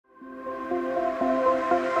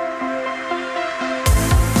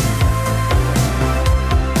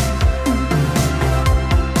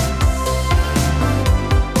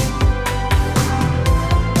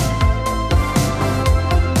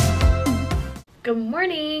Good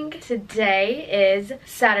morning! Today is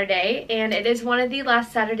Saturday and it is one of the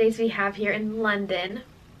last Saturdays we have here in London.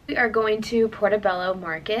 We are going to Portobello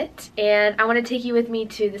Market and I want to take you with me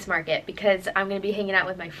to this market because I'm going to be hanging out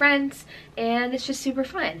with my friends and it's just super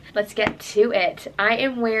fun. Let's get to it. I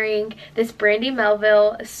am wearing this Brandy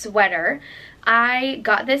Melville sweater. I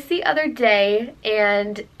got this the other day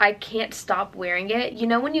and I can't stop wearing it. You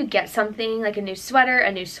know when you get something like a new sweater,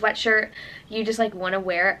 a new sweatshirt, you just like want to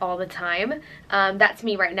wear it all the time. That's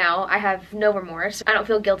me right now. I have no remorse. I don't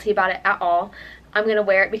feel guilty about it at all. I'm gonna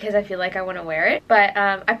wear it because I feel like I want to wear it, but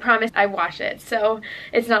I promise I wash it, so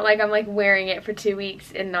it's not like I'm like wearing it for 2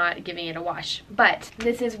 weeks and not giving it a wash. But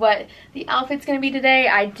this is what the outfit's gonna be today.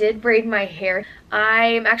 I did braid my hair.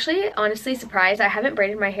 I'm actually honestly surprised. I haven't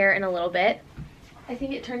braided my hair in a little bit. I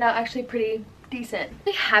think it turned out actually pretty decent.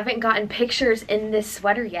 I haven't gotten pictures in this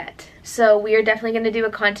sweater yet, so we are definitely going to do a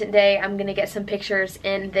content day. I'm going to get some pictures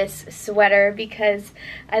in this sweater because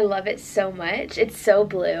I love it so much. It's so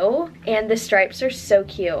blue and the stripes are so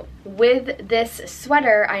cute. With this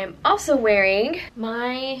sweater, I am also wearing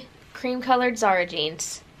my cream colored Zara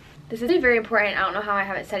jeans. This is very important. I don't know how I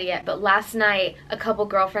haven't said it yet, but last night a couple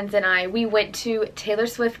girlfriends and I, we went to Taylor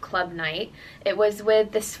Swift club night. It was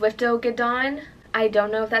with the Swiftogeddon. I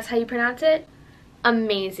don't know if that's how you pronounce it.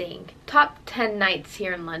 Amazing. Top 10 nights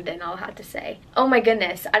here in London, I'll have to say. Oh my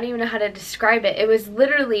goodness, I don't even know how to describe it. It was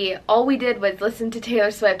literally, all we did was listen to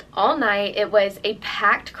Taylor Swift all night. It was a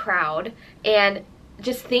packed crowd, and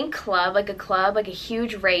just think club, like a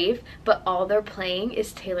huge rave, but all they're playing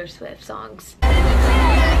is Taylor Swift songs.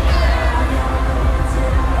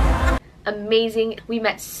 Amazing. We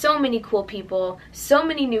met so many cool people, so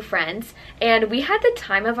many new friends, and we had the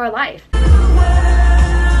time of our life.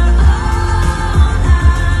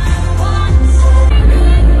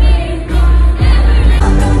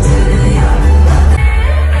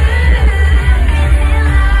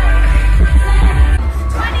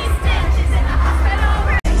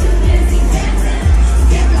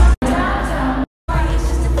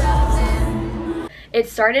 It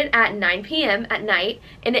started at 9 p.m. at night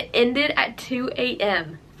and it ended at 2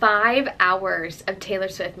 a.m. 5 hours of Taylor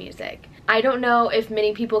Swift music. I don't know if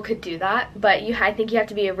many people could do that, but I think you have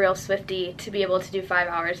to be a real Swiftie to be able to do 5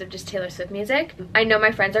 hours of just Taylor Swift music. I know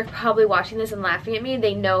my friends are probably watching this and laughing at me.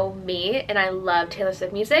 They know me and I love Taylor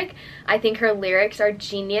Swift music. I think her lyrics are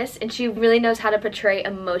genius and she really knows how to portray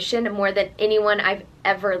emotion more than anyone I've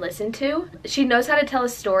ever listened to. She knows how to tell a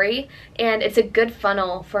story and it's a good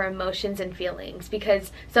funnel for emotions and feelings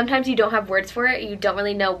because sometimes you don't have words for it. You don't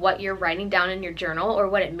really know what you're writing down in your journal or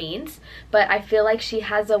what it means, but I feel like she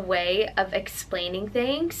has a way of explaining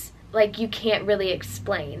things like you can't really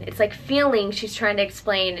explain. It's like feelings she's trying to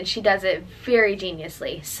explain and she does it very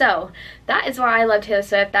geniusly. So that is why I love Taylor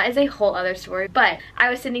Swift. That is a whole other story. But I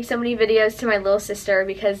was sending so many videos to my little sister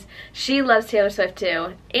because she loves Taylor Swift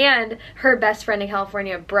too. And her best friend in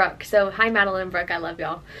California, Brooke. So hi Madeline and Brooke, I love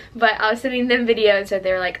y'all. But I was sending them videos so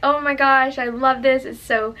they were like, oh my gosh, I love this. It's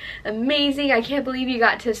so amazing. I can't believe you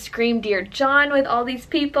got to scream Dear John with all these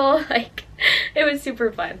people. Like, it was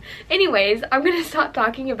super fun. Anyways, I'm gonna stop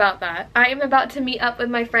talking about that. I am about to meet up with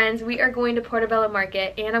my friends. We are going to Portobello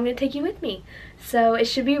Market and I'm gonna take you with me. So it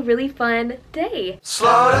should be a really fun day.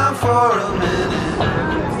 Slow down for a minute.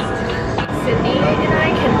 Sydney and I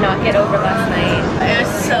cannot get over last night. It was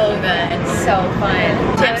so good. It's so fun.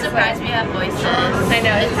 I'm surprised we have voices. I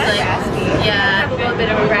know, it's kind of raspy. Yeah. I have a little bit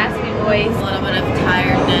of a raspy voice. A little bit of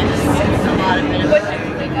tiredness. A lot of bit of What time did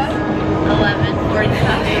you wake up?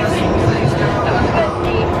 11:45. That was about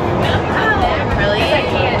 8. Oh, really? I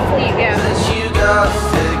can't sleep, yeah. You gotta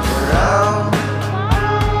figure out.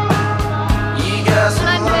 You got some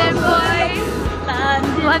London boy!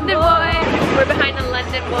 London boy! We're behind the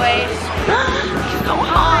London boy. So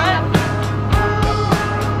hot.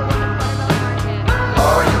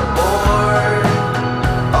 Are you bored?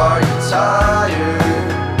 Are you tired?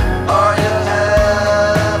 Are you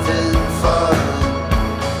having fun?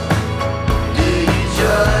 Do you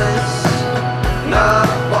just not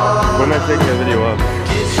want When am I taking a video of?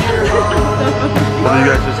 get your home? Will you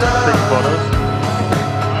guys just take photos?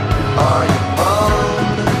 Are you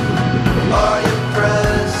bummed? Are you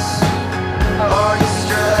pressed? Are you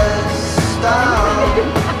stressed out?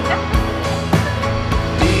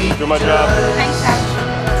 Do my job. Thanks, Ash.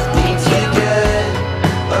 Need to get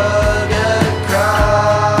a good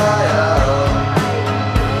cry out.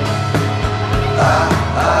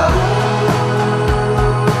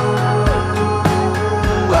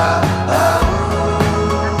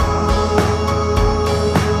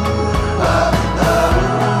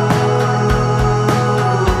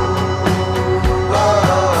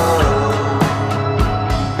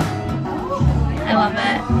 love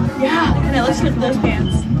it. Yeah, and it looks good with those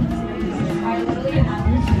pants.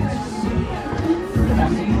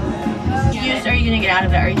 Used, are you gonna get out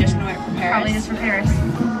of it, or are you just gonna wear it for Paris? Probably just for Paris.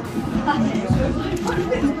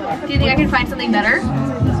 Do you think I can find something better?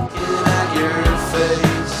 at your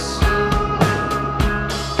face.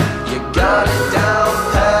 You got it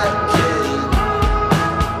down pat, kid.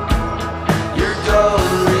 You're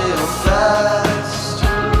going real fast.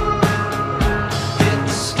 Hit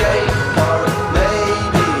the skate park,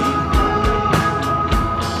 maybe.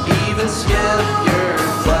 Even skip your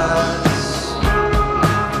class.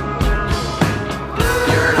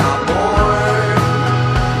 You're not bored.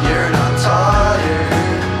 You're not tired.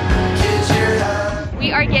 Kids, you're happy. We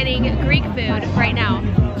are getting Greek food right now.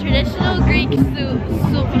 Traditional Greek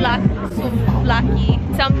souvlaki.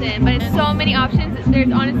 Something, but it's so many options.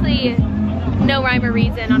 There's honestly no rhyme or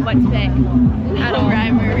reason on what to pick at all.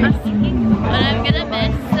 Rhyme or reason. What I'm gonna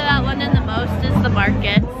miss that London the most is the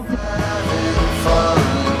markets. Fun.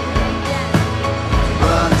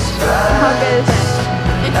 Run as fast How good is it?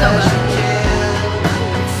 It's so as good. you can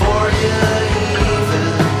before you even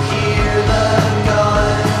hear the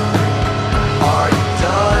gun. Are you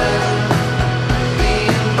done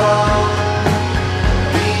being bummed,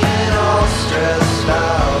 being all stressed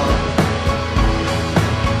out?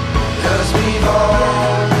 'Cause we've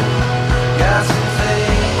all got some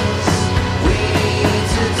things we need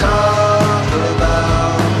to talk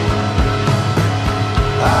about.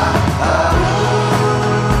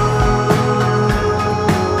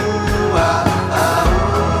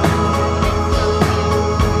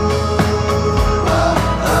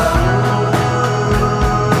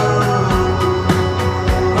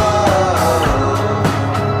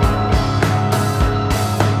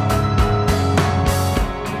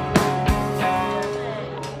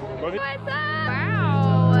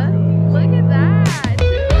 Wow, look at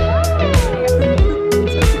that.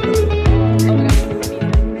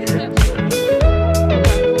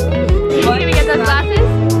 Can we get those glasses?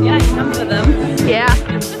 Yeah, he comes with them. Yeah.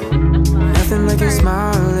 Nothing like a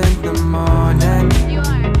smile in the morning, You are.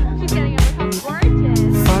 She's getting up. How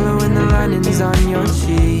gorgeous. following the linings on your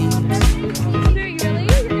cheeks. Really? You're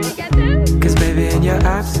gonna get them? 'Cause baby, in your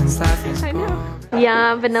absence, life is I know. boring.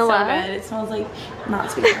 Yeah, So vanilla. good. It smells like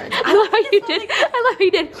not sweethearts. I love how you did. I love how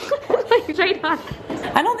you did. Like right on.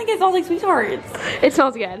 I don't think it smells like sweethearts. It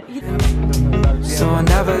smells good. So I'll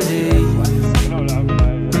never leave.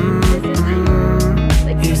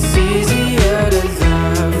 It's easier to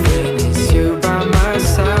love when it's you by my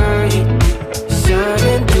side,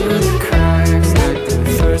 shining through the cracks like the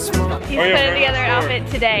first one. He's putting together an outfit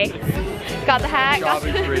today. Got the hat. Got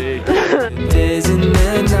Garbage free. Days and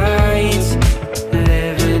the nights,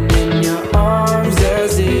 living in your arms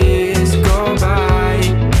as years go by.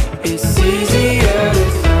 It's easier to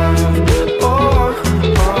love, oh,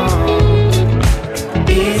 oh.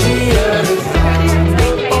 Easier to love,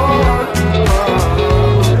 oh,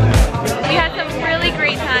 We had some really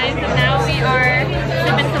great times, and now we are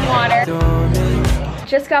sipping some water. oh.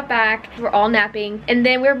 Just got back, we're all napping, and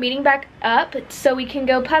then we're meeting back up so we can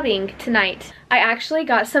go pubbing tonight. I actually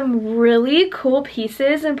got some really cool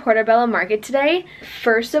pieces in Portobello Market today.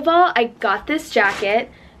 First of all, I got this jacket,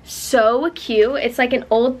 so cute. It's like an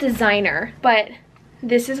old designer, but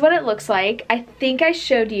this is what it looks like. I think I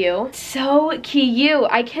showed you. So cute.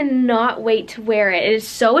 I cannot wait to wear it. It is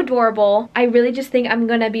so adorable. I really just think I'm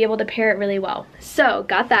gonna be able to pair it really well. So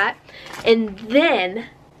got that, and then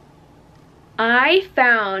I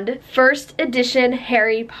found first edition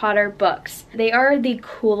Harry Potter books. They are the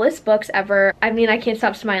coolest books ever. I mean, I can't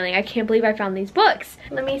stop smiling. I can't believe I found these books.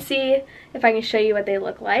 Let me see if I can show you what they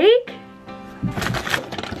look like.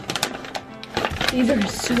 These are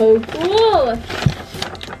so cool.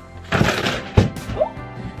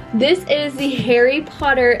 This is the Harry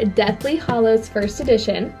Potter Deathly Hallows first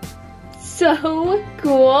edition. So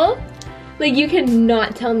cool. Like, you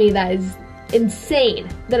cannot tell me that is insane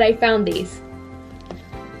that I found these.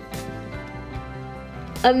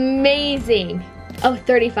 Amazing. Oh,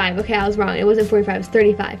 35. Okay, I was wrong. It wasn't 45, it was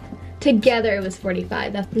 35. Together it was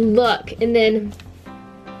 45. Look, and then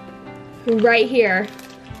right here,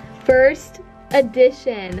 first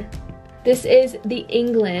edition. This is the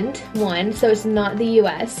England one, so it's not the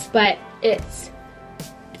US, but it's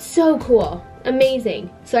so cool.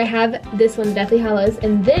 Amazing. So I have this one, Deathly Hallows,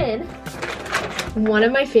 and then one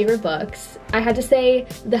of my favorite books. I had to say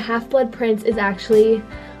The Half-Blood Prince is actually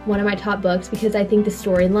one of my top books because I think the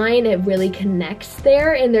storyline, it really connects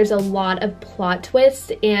there, and there's a lot of plot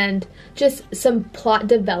twists and just some plot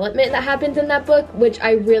development that happens in that book, which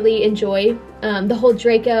I really enjoy. The whole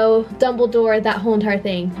Draco, Dumbledore, that whole entire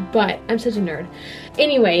thing, but I'm such a nerd.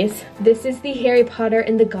 Anyways, this is the Harry Potter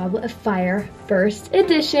and the Goblet of Fire first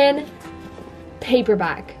edition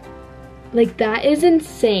paperback. Like, that is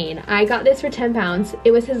insane. I got this for 10 pounds.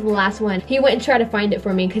 It was his last one. He went and tried to find it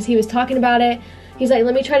for me because he was talking about it. He's like,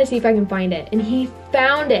 let me try to see if I can find it. And he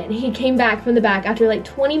found it. He came back from the back after like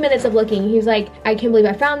 20 minutes of looking. He was like, I can't believe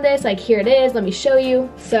I found this. Like, here it is. Let me show you.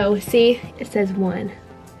 So, see, it says 1.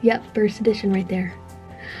 Yep, first edition right there.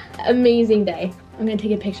 Amazing day. I'm gonna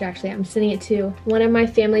take a picture actually. I'm sending it to one of my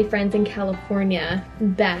family friends in California,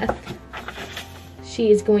 Beth. She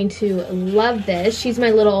is going to love this. She's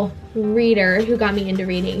my little reader who got me into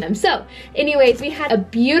reading them. So, anyways, we had a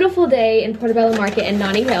beautiful day in Portobello Market in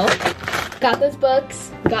Notting Hill. Got those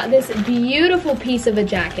books, got this beautiful piece of a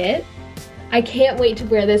jacket. I can't wait to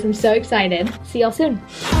wear this. I'm so excited. See y'all soon.